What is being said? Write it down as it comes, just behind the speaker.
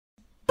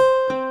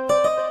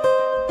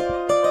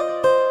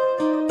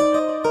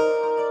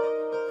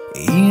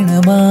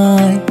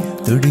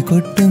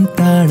തുടികൊട്ടും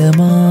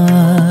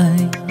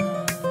താളമായി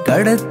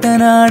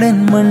കടത്തനാടൻ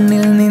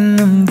മണ്ണിൽ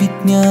നിന്നും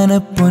വിജ്ഞാന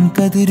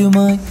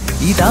പൊൻകതിരുമായി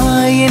ഇതാ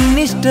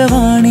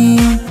എന്നിഷ്ടവാണി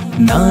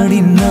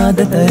നാടിൻ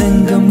നാദ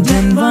തരംഗം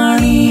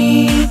ജൻവാണി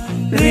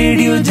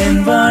റേഡിയോ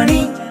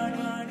ജൻവാണി.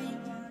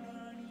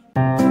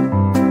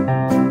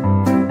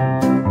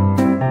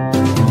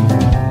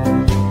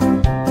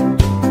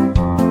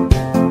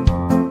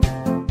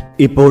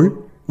 ഇപ്പോൾ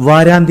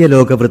വാരാന്ത്യ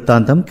ലോക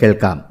വൃത്താന്തം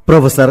കേൾക്കാം.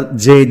 പ്രൊഫസർ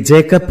ജെ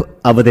ജേക്കബ്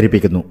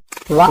അവതരിപ്പിക്കുന്നു.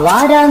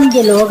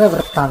 വാരാന്ത്യ ലോക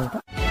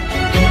വൃത്താന്തം.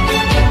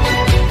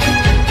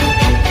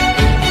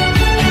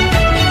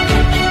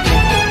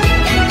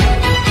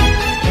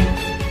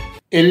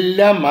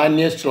 എല്ലാ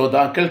മാന്യ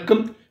ശ്രോതാക്കൾക്കും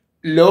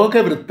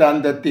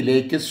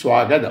ലോകവൃത്താന്തത്തിലേക്ക്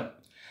സ്വാഗതം.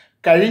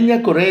 കഴിഞ്ഞ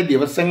കുറേ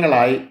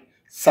ദിവസങ്ങളായി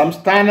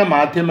സംസ്ഥാന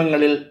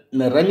മാധ്യമങ്ങളിൽ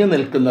നിറഞ്ഞു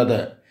നിൽക്കുന്നത്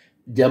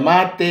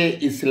ജമാഅത്തെ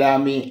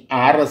ഇസ്ലാമി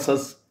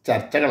RSS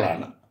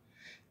ചർച്ചകളാണ്.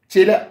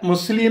 ചില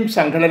മുസ്ലിം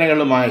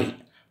സംഘടനകളുമായി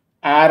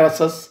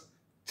RSS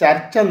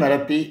ചർച്ച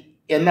നടത്തി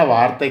എന്ന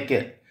വാർത്തയ്ക്ക്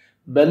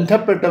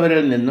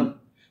ബന്ധപ്പെട്ടവരിൽ നിന്നും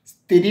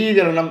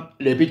സ്ഥിരീകരണം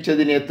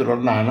ലഭിച്ചതിനെ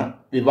തുടർന്നാണ്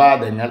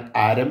വിവാദങ്ങൾ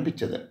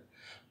ആരംഭിച്ചത്.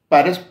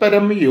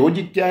 പരസ്പരം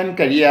യോജിക്കാൻ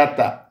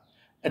കഴിയാത്ത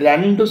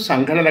രണ്ടു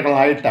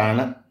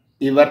സംഘടനകളായിട്ടാണ്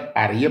ഇവർ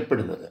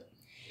അറിയപ്പെടുന്നത്.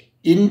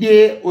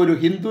 ഇന്ത്യയെ ഒരു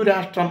ഹിന്ദു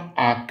രാഷ്ട്രം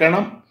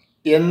ആക്കണം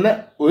എന്ന്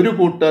ഒരു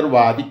കൂട്ടർ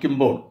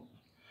വാദിക്കുമ്പോൾ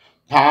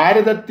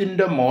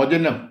ഭാരതത്തിൻ്റെ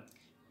മോചനം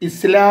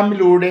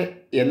ഇസ്ലാമിലൂടെ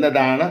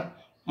എന്നതാണ്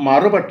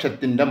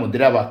മറുപക്ഷത്തിൻ്റെ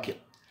മുദ്രാവാക്യം.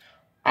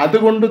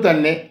 അതുകൊണ്ട്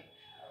തന്നെ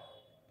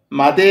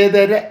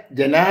മതേതര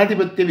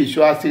ജനാധിപത്യ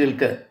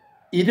വിശ്വാസികൾക്ക്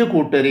ഇരു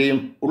കൂട്ടരെയും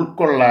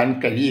ഉൾക്കൊള്ളാൻ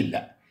കഴിയില്ല.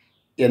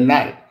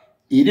 എന്നാൽ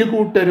ഇരു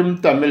കൂട്ടരും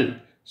തമ്മിൽ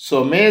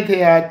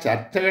സ്വമേധയാ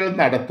ചർച്ചകൾ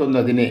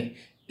നടത്തുന്നതിനെ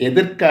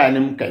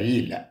എതിർക്കാനും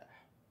കഴിയില്ല.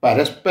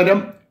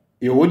 പരസ്പരം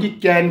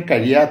യോജിക്കാൻ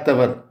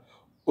കഴിയാത്തവർ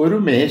ഒരു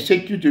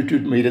മേശയ്ക്കു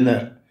ചുറ്റുമിരുന്ന്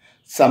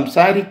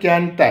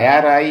സംസാരിക്കാൻ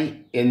തയ്യാറായി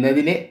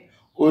എന്നതിനെ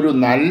ഒരു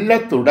നല്ല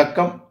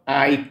തുടക്കം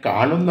ആയി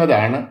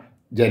കാണുന്നതാണ്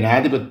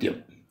ജനാധിപത്യം.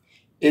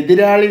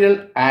 എതിരാളികൾ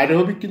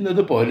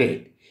ആരോപിക്കുന്നത് പോലെ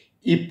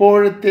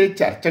ഇപ്പോഴത്തെ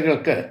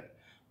ചർച്ചകൾക്ക്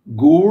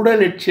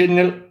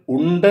ഗൂഢലക്ഷ്യങ്ങൾ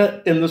ഉണ്ട്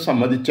എന്ന്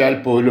സമ്മതിച്ചാൽ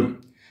പോലും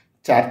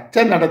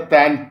ചർച്ച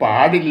നടത്താൻ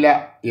പാടില്ല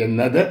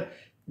എന്നത്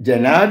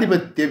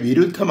ജനാധിപത്യ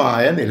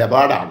വിരുദ്ധമായ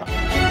നിലപാടാണ്.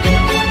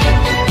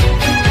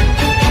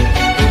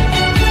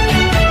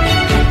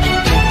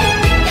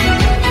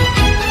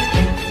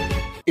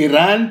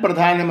 ഇറാൻ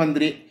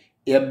പ്രധാനമന്ത്രി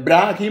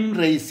എബ്രാഹിം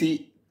റൈസി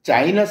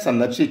ചൈന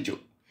സന്ദർശിച്ചു.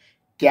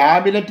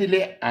 ക്യാബിനറ്റിലെ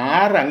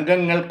 6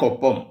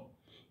 അംഗങ്ങൾക്കൊപ്പം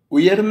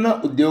ഉയർന്ന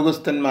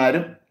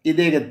ഉദ്യോഗസ്ഥന്മാരും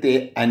ഇദ്ദേഹത്തെ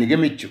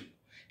അനുഗമിച്ചു.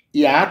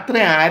 യാത്ര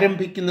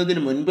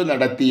ആരംഭിക്കുന്നതിന് മുൻപ്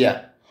നടത്തിയ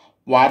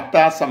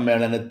വാർത്താ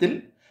സമ്മേളനത്തിൽ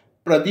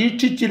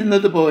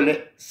പ്രതീക്ഷിച്ചിരുന്നത് പോലെ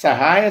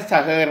സഹായ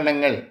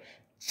സഹകരണങ്ങൾ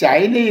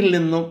ചൈനയിൽ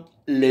നിന്നും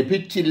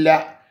ലഭിച്ചില്ല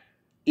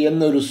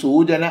എന്നൊരു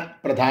സൂചന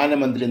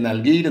പ്രധാനമന്ത്രി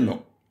നൽകിയിരുന്നു.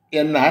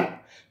 എന്നാൽ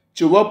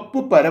ചുവപ്പ്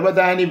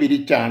പരവതാനി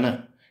വിരിച്ചാണ്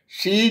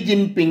ഷീ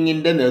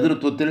ജിൻപിങ്ങിൻ്റെ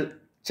നേതൃത്വത്തിൽ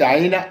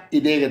ചൈന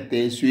ഇദ്ദേഹത്തെ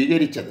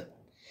സ്വീകരിച്ചത്.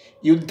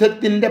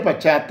 യുദ്ധത്തിൻ്റെ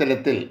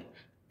പശ്ചാത്തലത്തിൽ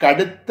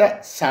കടുത്ത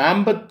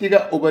സാമ്പത്തിക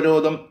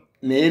ഉപരോധം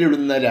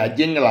നേരിടുന്ന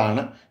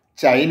രാജ്യങ്ങളാണ്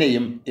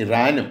ചൈനയും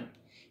ഇറാനും.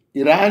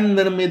 ഇറാൻ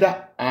നിർമ്മിത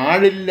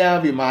ആളില്ലാ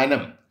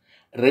വിമാനം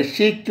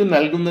റഷ്യയ്ക്കു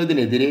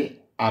നൽകുന്നതിനെതിരെ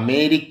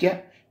അമേരിക്ക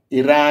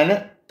ഇറാന്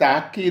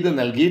താക്കീത്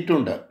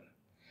നൽകിയിട്ടുണ്ട്.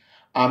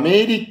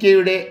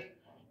 അമേരിക്കയുടെ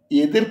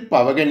എതിർപ്പ്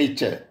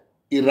അവഗണിച്ച്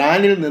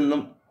ഇറാനിൽ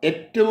നിന്നും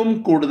ഏറ്റവും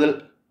കൂടുതൽ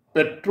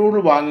പെട്രോൾ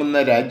വാങ്ങുന്ന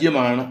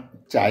രാജ്യമാണ്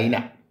ചൈന.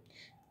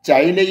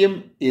 ചൈനയും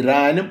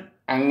ഇറാനും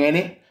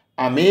അങ്ങനെ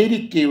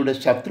അമേരിക്കയുടെ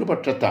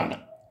ശത്രുപക്ഷത്താണ്.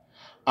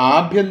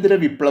 ആഭ്യന്തര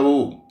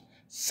വിപ്ലവവും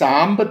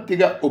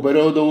സാമ്പത്തിക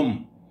ഉപരോധവും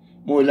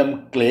മൂലം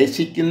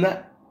ക്ലേശിക്കുന്ന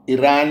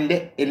ഇറാൻ്റെ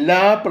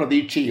എല്ലാ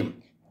പ്രതീക്ഷയും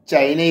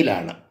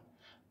ചൈനയിലാണ്.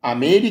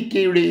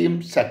 അമേരിക്കയുടെയും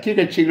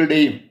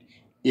സഖ്യകക്ഷികളുടെയും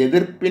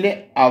എതിർപ്പിനെ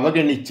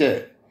അവഗണിച്ച്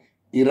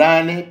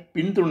ഇറാനെ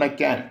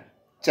പിന്തുണയ്ക്കാൻ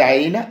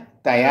ചൈന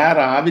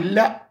തയ്യാറാവില്ല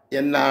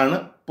എന്നാണ്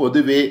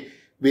പൊതുവെ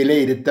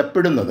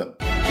വിലയിരുത്തപ്പെടുന്നത്.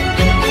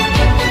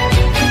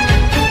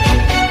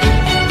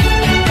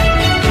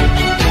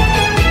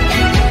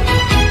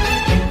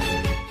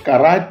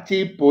 കറാച്ചി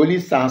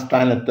പോലീസ്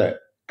ആസ്ഥാനത്ത്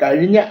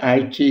കഴിഞ്ഞ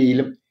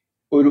ആഴ്ചയിലും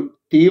ഒരു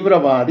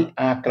തീവ്രവാദി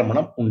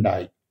ആക്രമണം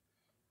ഉണ്ടായി.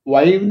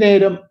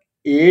 വൈകുന്നേരം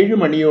 7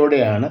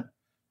 മണിയോടെയാണ്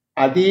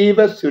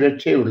അതീവ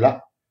സുരക്ഷയുള്ള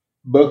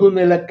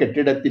ബഹുനില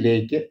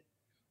കെട്ടിടത്തിലേക്ക്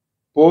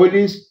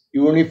പോലീസ്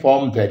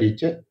യൂണിഫോം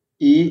ധരിച്ച്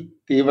ഈ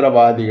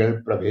തീവ്രവാദികൾ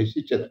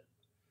പ്രവേശിച്ചത്.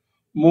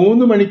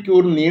 3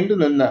 മണിക്കൂർ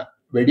നീണ്ടുനിന്ന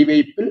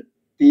വെടിവയ്പിൽ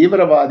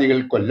തീവ്രവാദികൾ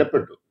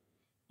കൊല്ലപ്പെട്ടു.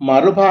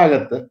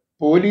 മറുഭാഗത്ത്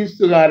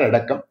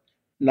പോലീസുകാരടക്കം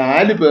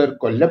 4 പേർ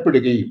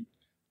കൊല്ലപ്പെടുകയും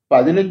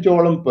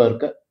 15ഓളം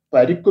പേർക്ക്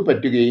പരിക്കു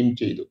പറ്റുകയും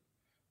ചെയ്തു.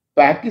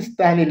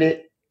 പാകിസ്ഥാനിലെ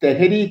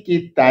തെഹരീക്ക്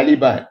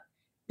താലിബാൻ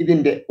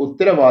ഇതിൻ്റെ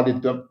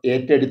ഉത്തരവാദിത്വം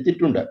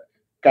ഏറ്റെടുത്തിട്ടുണ്ട്.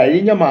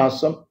 കഴിഞ്ഞ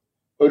മാസം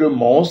ഒരു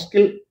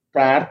മോസ്കിൽ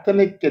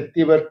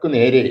പ്രാർത്ഥനയ്ക്കെത്തിയവർക്കു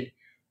നേരെ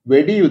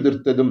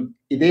വെടിയുതിർത്തതും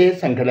ഇതേ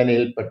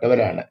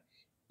സംഘടനയിൽപ്പെട്ടവരാണ്.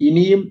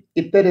 ഇനിയും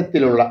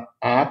ഇത്തരത്തിലുള്ള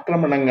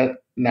ആക്രമണങ്ങൾ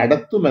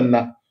നടത്തുമെന്ന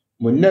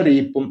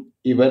മുന്നറിയിപ്പും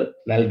ഇവർ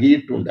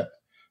നൽകിയിട്ടുണ്ട്.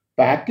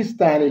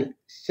 പാകിസ്ഥാനിൽ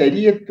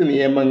ശരീഅത്ത്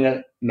നിയമങ്ങൾ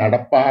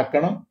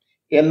നടപ്പാക്കണം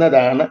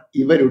എന്നതാണ്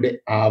ഇവരുടെ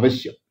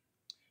ആവശ്യം.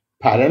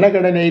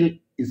 ഭരണഘടനയിൽ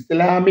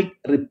ഇസ്ലാമിക്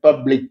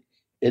റിപ്പബ്ലിക്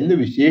എന്ന്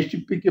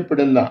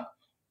വിശേഷിപ്പിക്കപ്പെടുന്ന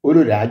ഒരു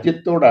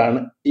രാജ്യത്തോടാണ്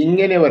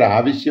ഇങ്ങനെ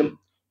ഒരാവശ്യം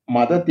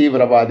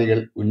മതതീവ്രവാദികൾ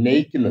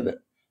ഉന്നയിക്കുന്നത്.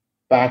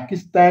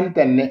 പാകിസ്ഥാൻ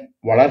തന്നെ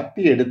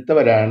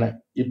വളർത്തിയെടുത്തവരാണ്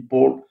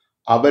ഇപ്പോൾ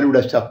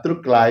അവരുടെ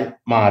ശത്രുക്കളായി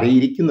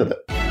മാറിയിരിക്കുന്നത്.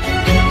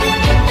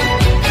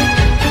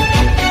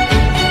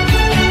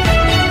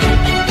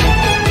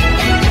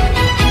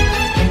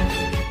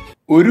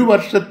 ഒരു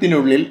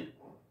വർഷത്തിനുള്ളിൽ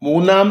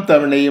 3-ാം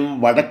തവണയും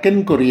വടക്കൻ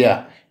Korea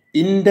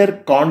Inter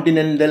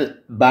continental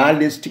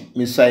ballistic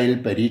missile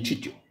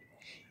പരീക്ഷിച്ചു.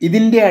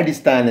 ഇതിൻ്റെ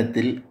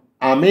അടിസ്ഥാനത്തിൽ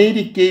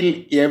അമേരിക്കയിൽ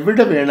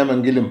എവിടെ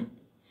വേണമെങ്കിലും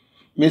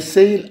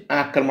മിസൈൽ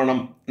ആക്രമണം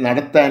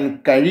നടത്താൻ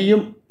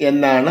കഴിയും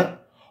എന്നാണ്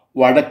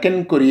വടക്കൻ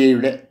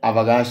കൊറിയയുടെ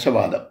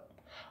അവകാശവാദം.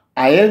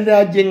 അയൽ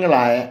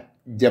രാജ്യങ്ങളായ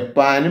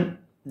ജപ്പാനും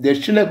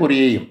ദക്ഷിണ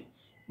കൊറിയയും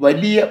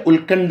വലിയ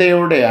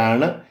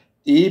ഉത്കണ്ഠയോടെയാണ്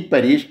ഈ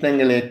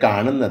പരീക്ഷണങ്ങളെ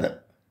കാണുന്നത്.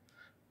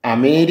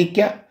 അമേരിക്ക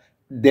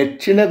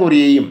ദക്ഷിണ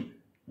കൊറിയയും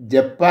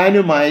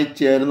ജപ്പാനുമായി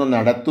ചേർന്ന്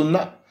നടത്തുന്ന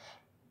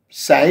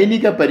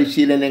സൈനിക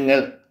പരിശീലനങ്ങൾ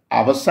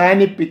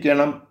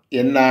അവസാനിപ്പിക്കണം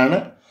എന്നാണ്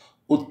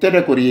ഉത്തര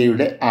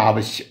കൊറിയയുടെ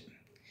ആവശ്യം.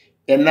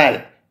 എന്നാൽ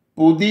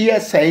പുതിയ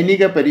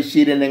സൈനിക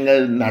പരിശീലനങ്ങൾ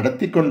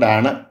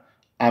നടത്തിക്കൊണ്ടാണ്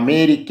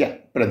അമേരിക്ക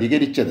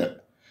പ്രതികരിച്ചത്.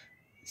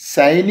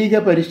 സൈനിക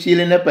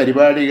പരിശീലന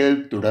പരിപാടികൾ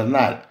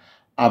തുടർന്നാൽ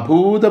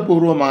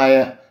അഭൂതപൂർവമായ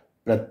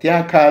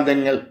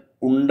പ്രത്യാഘാതങ്ങൾ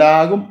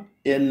ഉണ്ടാകും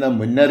എന്ന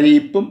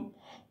മുന്നറിയിപ്പും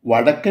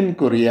വടക്കൻ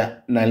കൊറിയ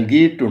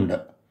നൽകിയിട്ടുണ്ട്.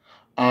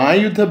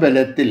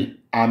 ആയുധബലത്തിൽ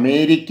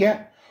അമേരിക്ക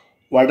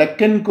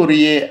വടക്കൻ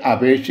കൊറിയയെ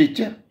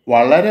അപേക്ഷിച്ച്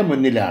വളരെ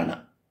മുന്നിലാണ്.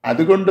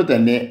 അതുകൊണ്ട്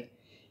തന്നെ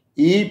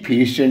ഈ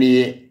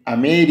ഭീഷണിയെ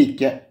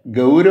അമേരിക്ക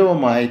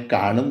ഗൗരവമായി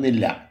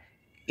കാണുന്നില്ല.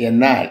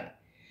 എന്നാൽ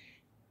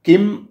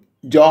കിം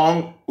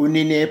ജോങ്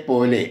ഉന്നിനെ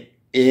പോലെ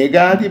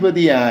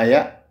ഏകാധിപതിയായ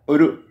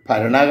ഒരു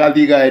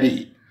ഭരണാധികാരി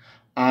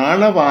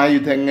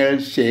ആണവായുധങ്ങൾ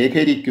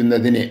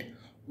ശേഖരിക്കുന്നതിന്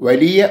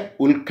വലിയ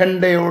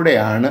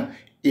ഉത്കണ്ഠയോടെയാണ്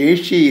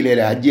ഏഷ്യയിലെ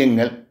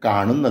രാജ്യങ്ങൾ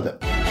കാണുന്നത്.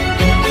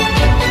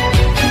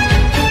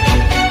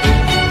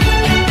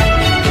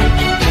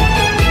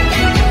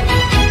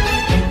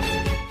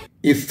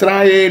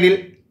 ഇസ്രായേലിൽ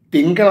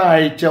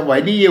തിങ്കളാഴ്ച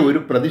വലിയ ഒരു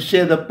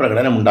പ്രതിഷേധ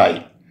പ്രകടനമുണ്ടായി.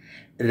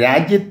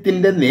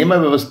 രാജ്യത്തിൻ്റെ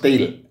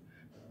നിയമവ്യവസ്ഥയിൽ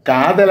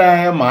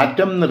കാതലായ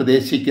മാറ്റം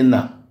നിർദ്ദേശിക്കുന്ന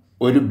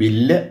ഒരു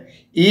ബില്ല്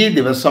ഈ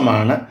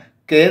ദിവസമാണ്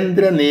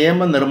കേന്ദ്ര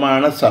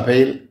നിയമനിർമ്മാണ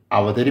സഭയിൽ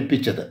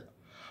അവതരിപ്പിച്ചത്.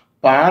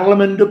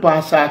 പാർലമെൻറ്റ്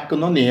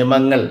പാസാക്കുന്ന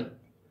നിയമങ്ങൾ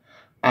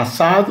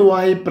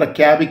അസാധുവായി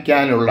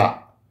പ്രഖ്യാപിക്കാനുള്ള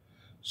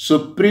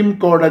സുപ്രീം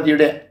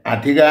കോടതിയുടെ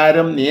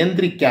അധികാരം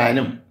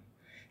നിയന്ത്രിക്കാനും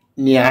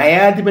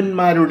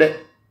ന്യായാധിപന്മാരുടെ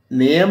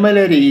നിയമന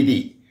രീതി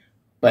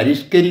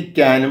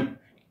പരിഷ്കരിക്കാനും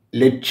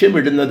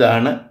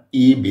ലക്ഷ്യമിടുന്നതാണ്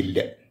ഈ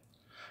ബില്ല്.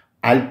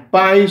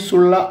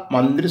 അല്പായുസ്സുള്ള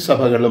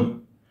മന്ത്രിസഭകളും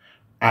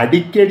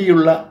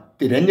അടിക്കടിയുള്ള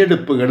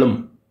തിരഞ്ഞെടുപ്പുകളും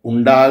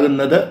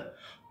ഉണ്ടാകുന്നത്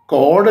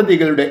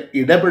കോടതികളുടെ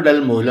ഇടപെടൽ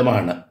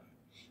മൂലമാണ്.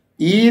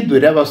 ഈ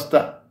ദുരവസ്ഥ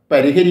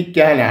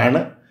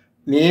പരിഹരിക്കാനാണ്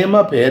നിയമ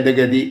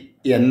ഭേദഗതി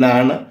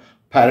എന്നാണ്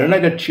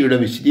ഭരണകക്ഷിയുടെ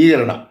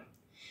വിശദീകരണം.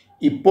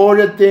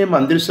 ഇപ്പോഴത്തെ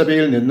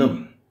മന്ത്രിസഭയിൽ നിന്നും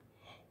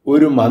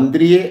ഒരു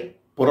മന്ത്രിയെ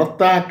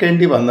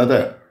പുറത്താക്കേണ്ടി വന്നത്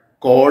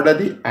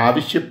കോടതി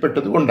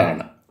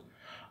ആവശ്യപ്പെട്ടതുകൊണ്ടാണ്.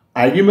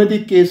 അഴിമതി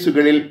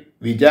കേസുകളിൽ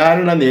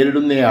വിചാരണ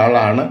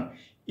നേരിടുന്നയാളാണ്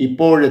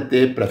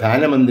ഇപ്പോഴത്തെ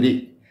പ്രധാനമന്ത്രി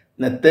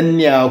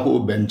നെതന്യാഹു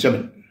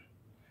ബെഞ്ചമിൻ.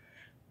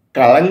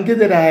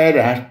 കളങ്കിതരായ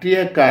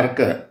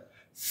രാഷ്ട്രീയക്കാർക്ക്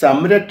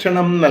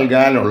സംരക്ഷണം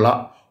നൽകാനുള്ള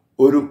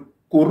ഒരു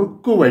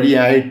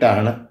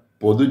കുറുക്കുവഴിയായിട്ടാണ്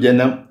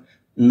പൊതുജനം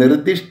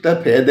നിർദ്ദിഷ്ട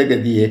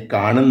ഭേദഗതിയെ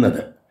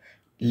കാണുന്നത്.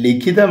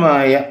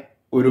 ലിഖിതമായ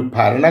ഒരു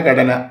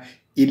ഭരണഘടന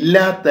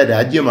ഇല്ലാത്ത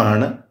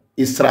രാജ്യമാണ്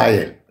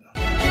ഇസ്രായേൽ.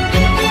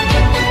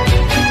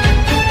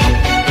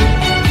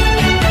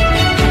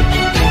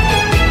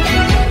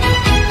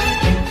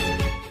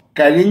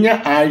 കഴിഞ്ഞ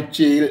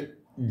ആഴ്ചയിൽ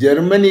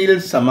ജർമ്മനിയിൽ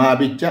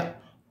സമാപിച്ച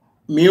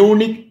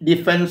മ്യൂണിക്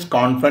ഡിഫൻസ്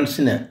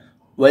കോൺഫറൻസിന്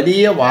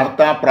വലിയ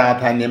വാർത്താ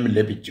പ്രാധാന്യം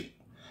ലഭിച്ചു.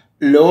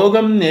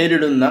 ലോകം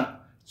നേരിടുന്ന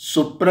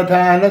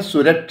സുപ്രധാന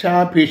സുരക്ഷാ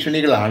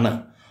ഭീഷണികളാണ്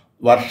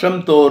വർഷം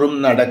തോറും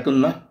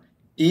നടക്കുന്ന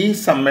ഈ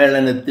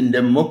സമ്മേളനത്തിൻ്റെ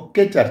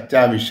മുഖ്യ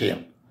ചർച്ചാ വിഷയം.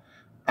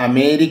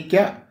 America,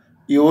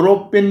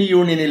 European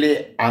യൂണിയനിലെ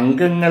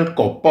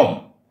അംഗങ്ങൾക്കൊപ്പം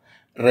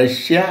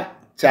Russia,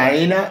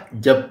 China,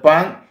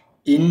 Japan,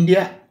 India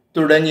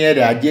തുടങ്ങിയ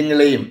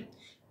രാജ്യങ്ങളെയും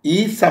ഈ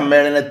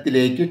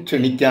സമ്മേളനത്തിലേക്ക്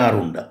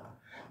ക്ഷണിക്കാറുണ്ട്.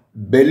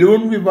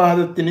 ബലൂൺ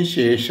വിവാദത്തിന്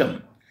ശേഷം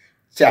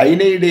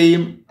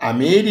ചൈനയുടെയും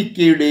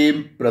അമേരിക്കയുടെയും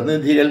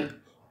പ്രതിനിധികൾ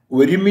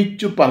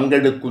ഒരുമിച്ചു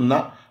പങ്കെടുക്കുന്ന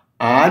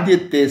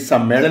ആദ്യത്തെ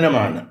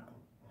സമ്മേളനമാണ്.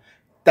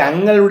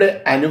 തങ്ങളുടെ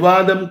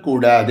അനുവാദം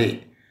കൂടാതെ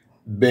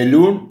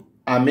ബലൂൺ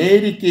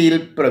അമേരിക്കയിൽ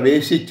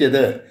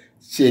പ്രവേശിച്ചത്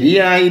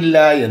ശരിയായില്ല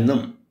എന്നും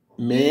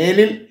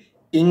മേലിൽ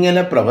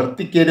ഇങ്ങനെ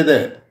പ്രവർത്തിക്കരുത്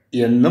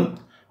എന്നും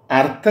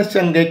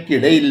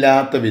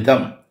അർത്ഥശങ്കയ്ക്കിടയില്ലാത്ത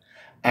വിധം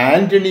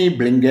ആന്റണി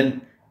ബ്ലിങ്കൻ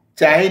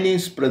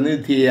ചൈനീസ്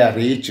പ്രതിനിധിയെ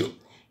അറിയിച്ചു.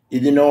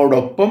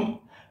 ഇതിനോടൊപ്പം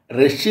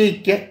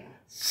റഷ്യയ്ക്ക്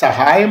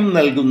സഹായം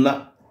നൽകുന്ന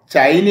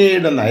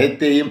ചൈനയുടെ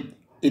നയത്തെയും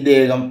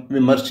ഇദ്ദേഹം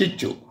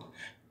വിമർശിച്ചു.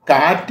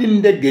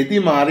 കാറ്റിൻ്റെ ഗതി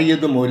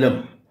മാറിയതുമൂലം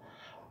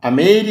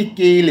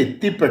അമേരിക്കയിൽ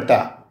എത്തിപ്പെട്ട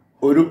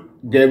ഒരു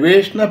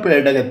ഗവേഷണ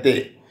പേടകത്തെ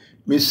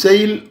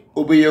മിസൈൽ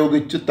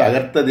ഉപയോഗിച്ചു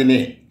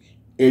തകർത്തതിനെ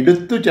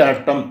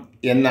എടുത്തുചാട്ടം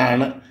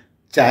എന്നാണ്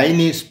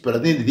ചൈനീസ്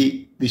പ്രതിനിധി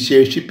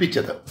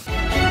വിശേഷിപ്പിച്ചത്.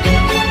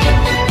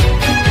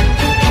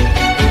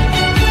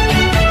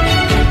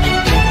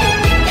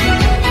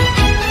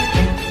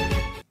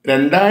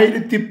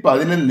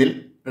 2011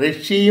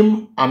 റഷ്യയും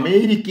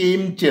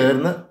അമേരിക്കയും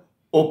ചേർന്ന്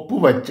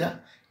ഒപ്പുവച്ച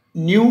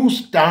ന്യൂ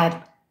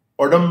സ്റ്റാർട്ട്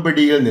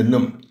ഉടമ്പടിയിൽ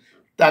നിന്നും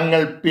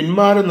തങ്ങൾ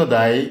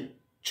പിന്മാറുന്നതായി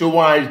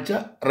ചൊവ്വാഴ്ച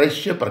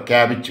റഷ്യ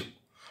പ്രഖ്യാപിച്ചു.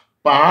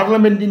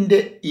 പാർലമെൻറ്റിൻ്റെ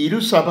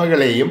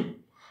ഇരുസഭകളെയും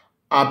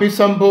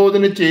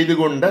അഭിസംബോധന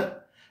ചെയ്തുകൊണ്ട്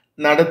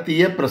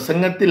നടത്തിയ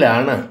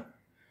പ്രസംഗത്തിലാണ്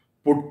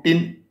പുടിൻ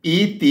ഈ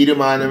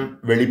തീരുമാനം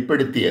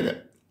വെളിപ്പെടുത്തിയത്.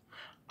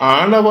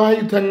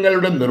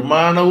 ആണവായുധങ്ങളുടെ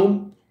നിർമ്മാണവും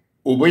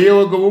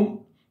ഉപയോഗവും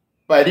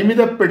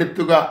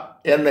പരിമിതപ്പെടുത്തുക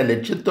എന്ന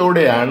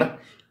ലക്ഷ്യത്തോടെയാണ്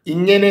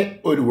ഇങ്ങനെ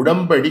ഒരു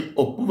ഉടമ്പടി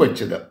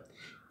ഒപ്പുവെച്ചത്.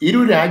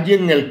 ഇരു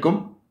രാജ്യങ്ങൾക്കും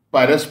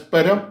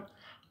പരസ്പരം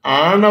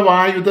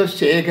ആണവായുധ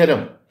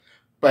ശേഖരം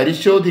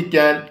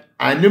പരിശോധിക്കാൻ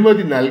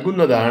അനുമതി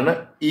നൽകുന്നതാണ്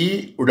ഈ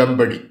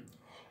ഉടമ്പടി.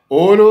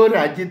 ഓരോ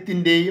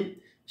രാജ്യത്തിൻ്റെയും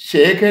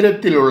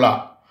ശേഖരത്തിലുള്ള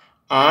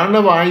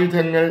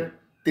ആണവായുധങ്ങൾ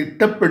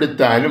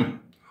തിട്ടപ്പെടുത്താനും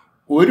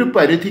ഒരു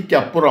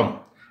പരിധിക്കപ്പുറം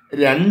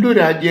രണ്ടു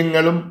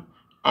രാജ്യങ്ങളും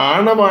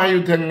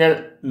ആണവായുധങ്ങൾ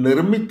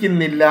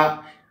നിർമ്മിക്കുന്നില്ല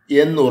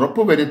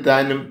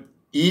എന്നുറപ്പുവരുത്താനും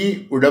ഈ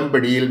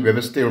ഉടമ്പടിയിൽ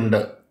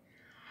വ്യവസ്ഥയുണ്ട്.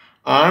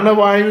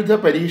 ആണവായുധ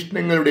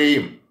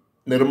പരീക്ഷണങ്ങളുടെയും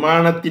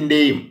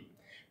നിർമ്മാണത്തിൻ്റെയും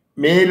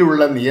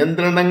മേലുള്ള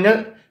നിയന്ത്രണങ്ങൾ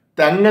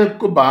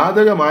തങ്ങൾക്കു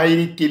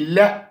ബാധകമായിരിക്കില്ല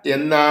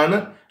എന്നാണ്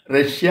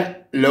റഷ്യ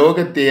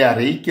ലോകത്തെ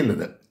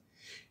അറിയിക്കുന്നത്.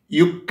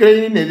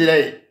 യുക്രൈനെതിരെ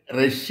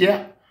റഷ്യ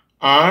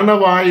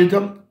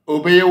ആണവായുധം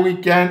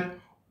ഉപയോഗിക്കാൻ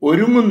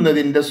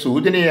ഒരുങ്ങുന്നതിൻ്റെ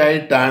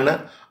സൂചനയായിട്ടാണ്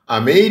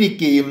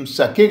അമേരിക്കയും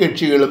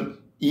സഖ്യകക്ഷികളും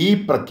ഈ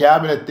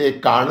പ്രഖ്യാപനത്തെ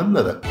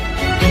കാണുന്നത്.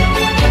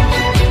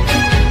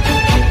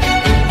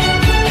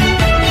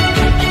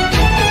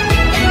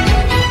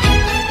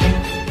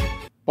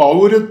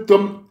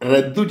 പൗരത്വം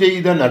റദ്ദു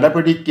ചെയ്ത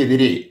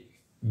നടപടിക്കെതിരെ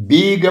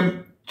ബീഗം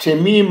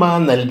ഷമീമ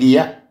നൽകിയ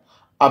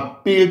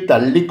അപ്പീൽ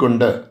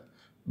തള്ളിക്കൊണ്ട്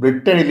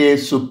ബ്രിട്ടനിലെ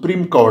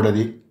സുപ്രീം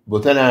കോടതി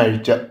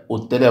ബുധനാഴ്ച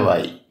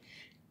ഉത്തരവായി.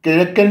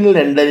 കിഴക്കൻ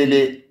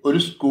ലണ്ടനിലെ ഒരു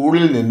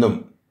സ്കൂളിൽ നിന്നും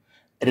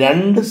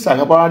 2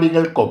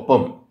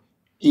 സഹപാഠികൾക്കൊപ്പം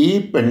ഈ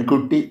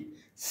പെൺകുട്ടി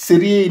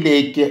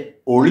സിറിയയിലേക്ക്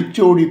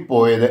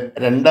ഒളിച്ചോടിപ്പോയത്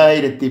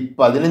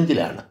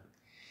 2015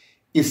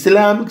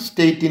 ഇസ്ലാമിക്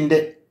സ്റ്റേറ്റിൻ്റെ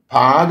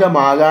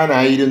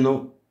ഭാഗമാകാനായിരുന്നു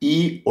ഈ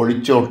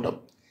ഒളിച്ചോട്ടം.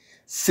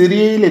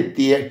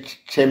 സിറിയയിലെത്തിയ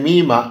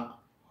ഷമീമ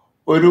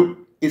ഒരു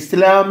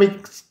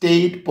ഇസ്ലാമിക്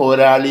സ്റ്റേറ്റ്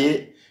പോരാളിയെ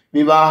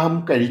വിവാഹം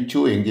കഴിച്ചു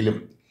എങ്കിലും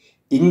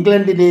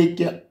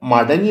ഇംഗ്ലണ്ടിലേക്ക്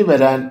മടങ്ങി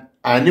വരാൻ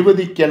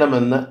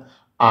അനുവദിക്കണമെന്ന്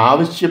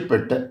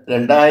ആവശ്യപ്പെട്ട്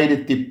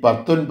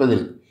 2019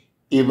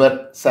 ഇവർ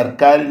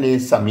സർക്കാരിനെ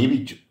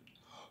സമീപിച്ചു.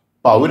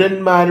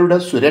 പൗരന്മാരുടെ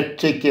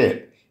സുരക്ഷയ്ക്ക്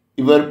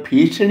ഇവർ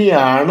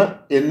ഭീഷണിയാണ്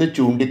എന്ന്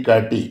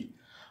ചൂണ്ടിക്കാട്ടി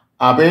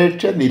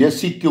അപേക്ഷ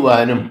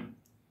നിരസിക്കുവാനും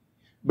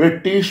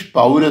ബ്രിട്ടീഷ്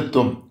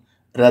പൗരത്വം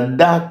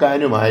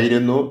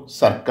റദ്ദാക്കാനുമായിരുന്നു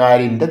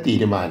സർക്കാരിൻ്റെ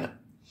തീരുമാനം.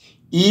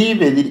 ഈ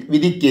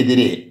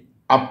വിധിക്കെതിരെ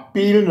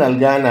അപ്പീൽ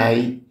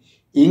നൽകാനായി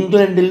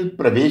ഇംഗ്ലണ്ടിൽ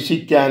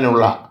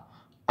പ്രവേശിക്കാനുള്ള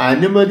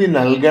അനുമതി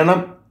നൽകണം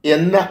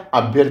എന്ന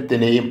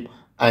അഭ്യർത്ഥനയും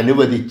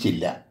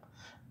അനുവദിച്ചില്ല.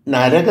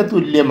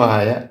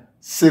 നരകതുല്യമായ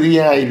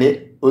സിറിയയിലെ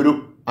ഒരു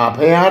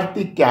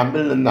അഭയാർത്ഥി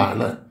ക്യാമ്പിൽ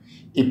നിന്നാണ്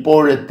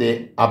ഇപ്പോഴത്തെ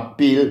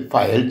അപ്പീൽ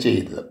ഫയൽ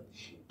ചെയ്തത്.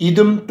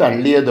 ഇതും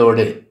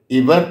തള്ളിയതോടെ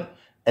ഇവർ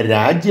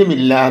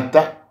രാജ്യമില്ലാത്ത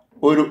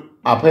ഒരു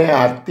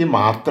അഭയാർത്ഥി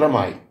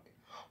മാത്രമായി.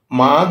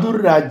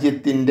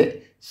 മാതൃരാജ്യത്തിൻ്റെ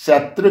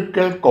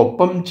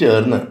ശത്രുക്കൾക്കൊപ്പം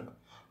ചേർന്ന്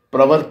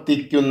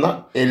പ്രവർത്തിക്കുന്ന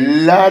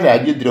എല്ലാ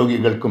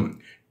രാജ്യദ്രോഹികൾക്കും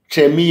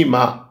ഷമീമ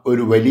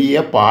ഒരു വലിയ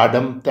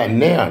പാഠം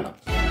തന്നെയാണ്.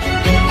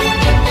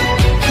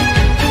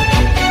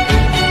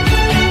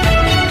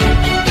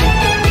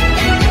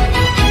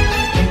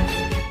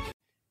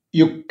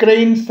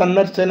 യുക്രൈൻ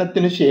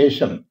സന്ദർശനത്തിനു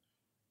ശേഷം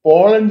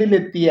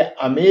പോളണ്ടിലെത്തിയ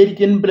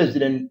അമേരിക്കൻ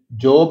പ്രസിഡന്റ്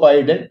ജോ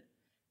ബൈഡൻ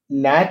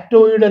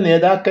നാറ്റോയുടെ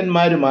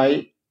നേതാക്കന്മാരുമായി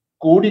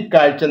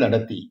കൂടിക്കാഴ്ച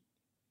നടത്തി.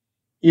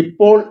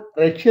 ഇപ്പോൾ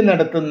റഷ്യ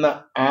നടത്തുന്ന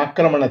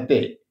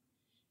ആക്രമണത്തെ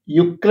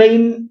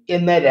യുക്രൈൻ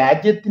എന്ന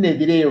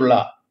രാജ്യത്തിനെതിരെയുള്ള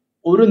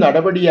ഒരു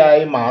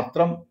നടപടിയായി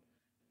മാത്രം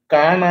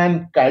കാണാൻ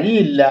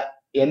കഴിയില്ല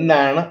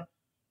എന്നാണ്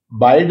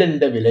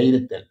ബൈഡന്റെ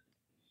വിലയിരുത്തൽ.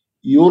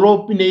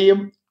 യൂറോപ്പിനെയും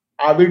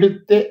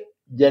അവിടുത്തെ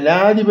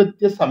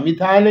ജനാധിപത്യ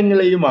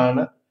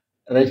സംവിധാനങ്ങളെയുമാണ്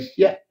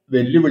റഷ്യ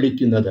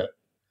വെല്ലുവിളിക്കുന്നത്.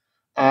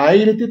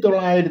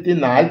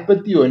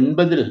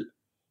 1949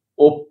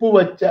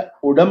 ഒപ്പുവച്ച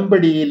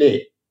ഉടമ്പടിയിലെ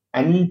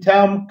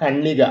 5ാം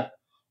ഖണ്ഡിക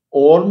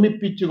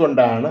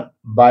ഓർമ്മിപ്പിച്ചുകൊണ്ടാണ്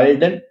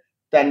ബൈഡൻ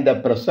തൻ്റെ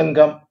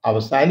പ്രസംഗം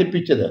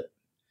അവസാനിപ്പിച്ചത്.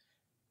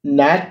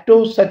 നാറ്റോ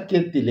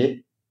സഖ്യത്തിലെ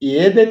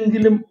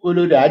ഏതെങ്കിലും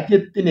ഒരു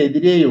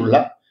രാജ്യത്തിനെതിരെയുള്ള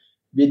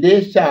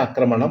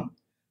വിദേശാക്രമണം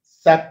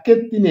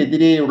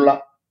സഖ്യത്തിനെതിരെയുള്ള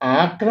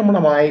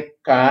ആക്രമണമായി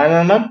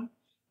കാണണം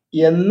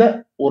എന്ന്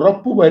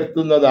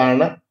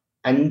ഉറപ്പുവരുത്തുന്നതാണ്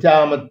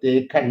 5ാമത്തെ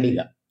ഖണ്ഡിക.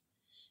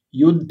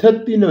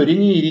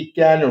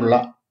 യുദ്ധത്തിനൊരുങ്ങിയിരിക്കാനുള്ള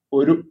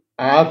ഒരു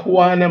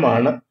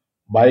ആഹ്വാനമാണ്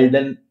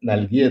ബൈഡൻ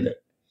നൽകിയത്.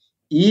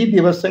 ഈ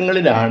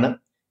ദിവസങ്ങളിലാണ്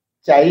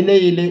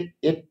ചൈനയിലെ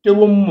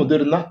ഏറ്റവും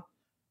മുതിർന്ന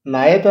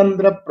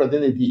നയതന്ത്ര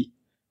പ്രതിനിധി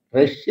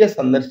റഷ്യ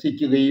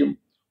സന്ദർശിക്കുകയും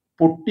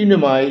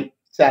പുടിനുമായി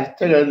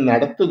ചർച്ചകൾ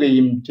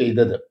നടത്തുകയും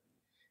ചെയ്തത്.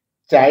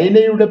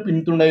 ചൈനയുടെ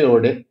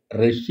പിന്തുണയോടെ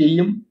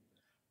റഷ്യയും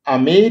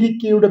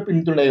അമേരിക്കയുടെ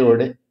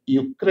പിന്തുണയോടെ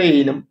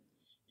യുക്രൈനും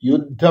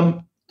യുദ്ധം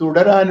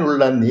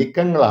തുടരാനുള്ള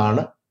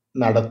നീക്കങ്ങളാണ്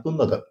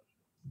നടത്തുന്നത്.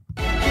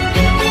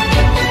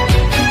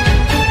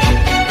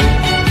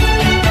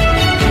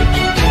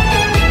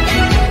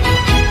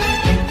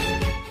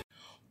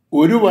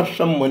 ഒരു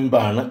വർഷം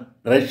മുൻപാണ്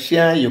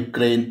റഷ്യ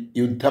യുക്രൈൻ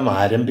യുദ്ധം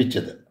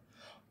ആരംഭിച്ചത്.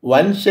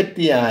 വൻ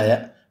ശക്തിയായ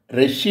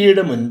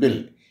റഷ്യയുടെ മുൻപിൽ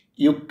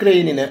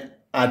യുക്രൈനിന്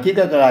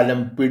അധികകാലം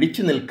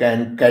പിടിച്ചു നിൽക്കാൻ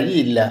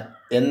കഴിയില്ല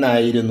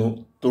എന്നായിരുന്നു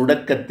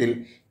തുടക്കത്തിൽ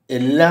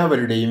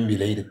എല്ലാവരുടെയും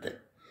വിലയിരുത്തൽ.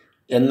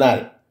 എന്നാൽ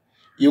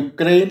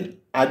യുക്രൈൻ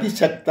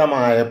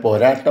അതിശക്തമായ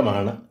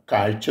പോരാട്ടമാണ്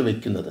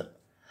കാഴ്ചവെക്കുന്നത്.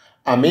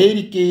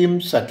 അമേരിക്കയും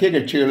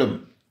സഖ്യകക്ഷികളും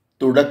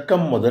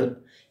തുടക്കം മുതൽ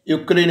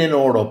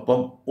യുക്രൈനിനോടൊപ്പം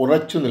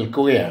ഉറച്ചു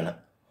നിൽക്കുകയാണ്.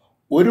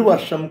 ഒരു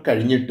വർഷം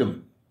കഴിഞ്ഞിട്ടും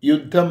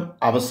യുദ്ധം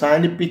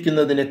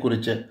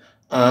അവസാനിപ്പിക്കുന്നതിനെക്കുറിച്ച്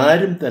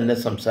ആരും തന്നെ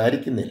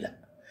സംസാരിക്കുന്നില്ല.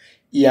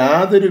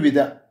 യാതൊരുവിധ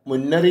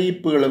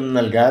മുന്നറിയിപ്പുകളും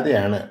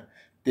നൽകാതെയാണ്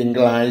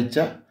തിങ്കളാഴ്ച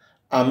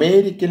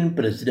അമേരിക്കൻ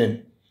പ്രസിഡന്റ്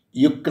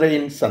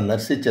യുക്രൈൻ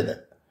സന്ദർശിച്ചത്.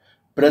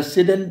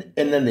 പ്രസിഡന്റ്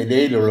എന്ന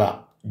നിലയിലുള്ള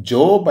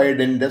ജോ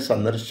ബൈഡന്റെ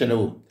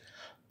സന്ദർശനവും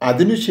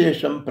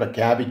അതിനുശേഷം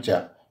പ്രഖ്യാപിച്ച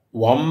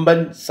വമ്പൻ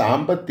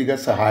സാമ്പത്തിക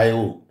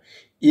സഹായവും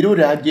ഇരു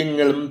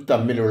രാജ്യങ്ങളും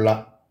തമ്മിലുള്ള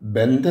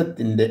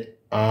ബന്ധത്തിൻ്റെ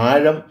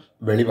ആഴം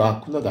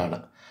വെളിവാക്കുന്നതാണ്.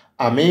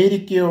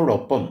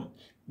 അമേരിക്കയോടൊപ്പം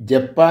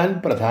ജപ്പാൻ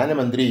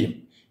പ്രധാനമന്ത്രിയും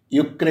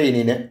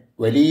യുക്രൈനിന്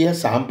വലിയ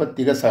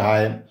സാമ്പത്തിക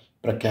സഹായം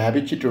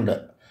പ്രഖ്യാപിച്ചിട്ടുണ്ട്.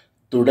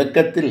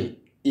 തുടക്കത്തിൽ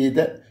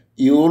ഇത്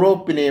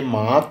യൂറോപ്പിനെ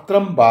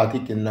മാത്രം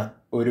ബാധിക്കുന്ന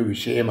ഒരു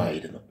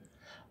വിഷയമായിരുന്നു.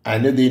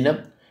 അനുദിനം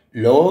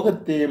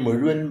ലോകത്തെ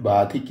മുഴുവൻ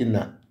ബാധിക്കുന്ന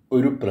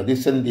ഒരു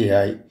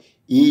പ്രതിസന്ധിയായി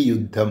ഈ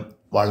യുദ്ധം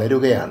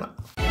വളരുകയാണ്.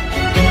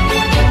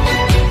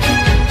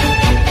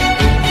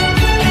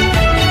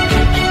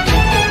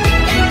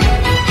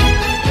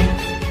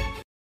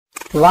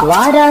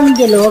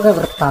 വാരാന്ത്യ ലോക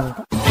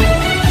വൃത്താന്തം.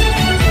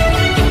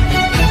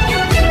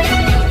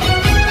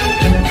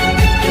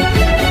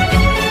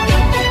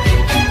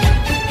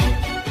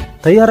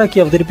 തയ്യാറാക്കി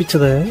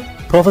അവതരിപ്പിച്ചത്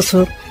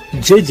പ്രൊഫസർ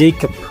ജെ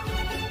ജേക്കബ്.